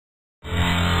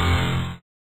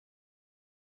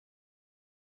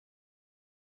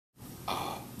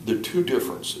The two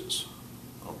differences,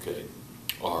 okay,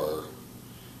 are,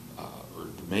 or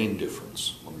the main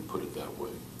difference, let me put it that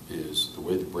way, is the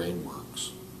way the brain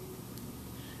works.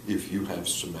 If you have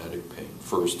somatic pain,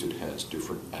 first it has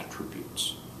different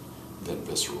attributes than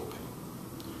visceral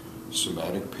pain.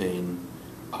 Somatic pain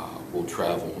will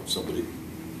travel if somebody,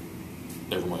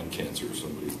 never mind cancer,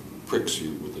 somebody pricks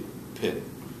you with a pin.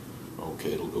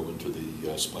 Okay, it'll go into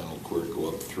the spinal cord, go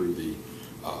up through the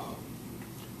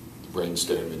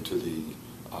brainstem into the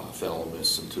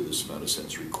thalamus, into the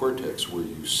somatosensory cortex, where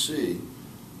you see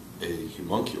a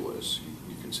homunculus.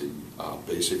 You can see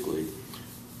basically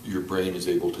your brain is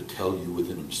able to tell you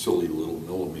within a silly little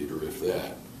millimeter, if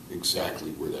that,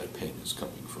 exactly where that pain is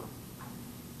coming from.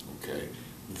 Okay?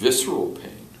 Visceral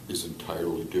pain is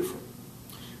entirely different.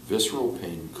 Visceral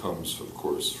pain comes, of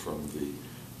course, from the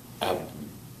abdomen,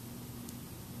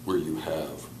 where you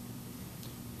have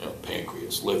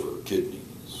pancreas, liver,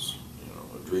 kidneys,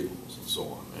 adrenals, and so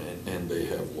on, and they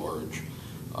have large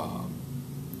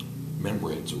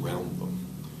membranes around them.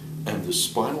 And the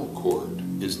spinal cord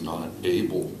is not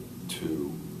able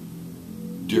to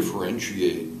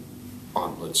differentiate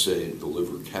on, let's say, the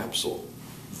liver capsule,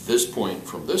 this point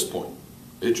from this point.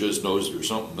 It just knows there's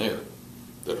something there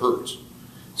that hurts.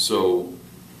 So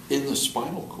in the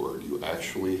spinal cord, you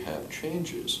actually have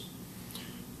changes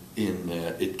in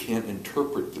that it can't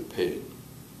interpret the pain.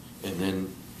 And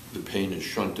then the pain is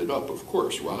shunted up, of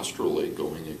course, rostrally,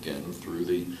 going again through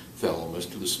the thalamus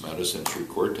to the somatosensory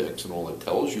cortex, and all it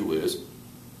tells you is,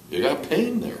 you got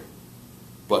pain there,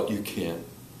 but you can't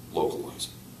localize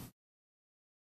it.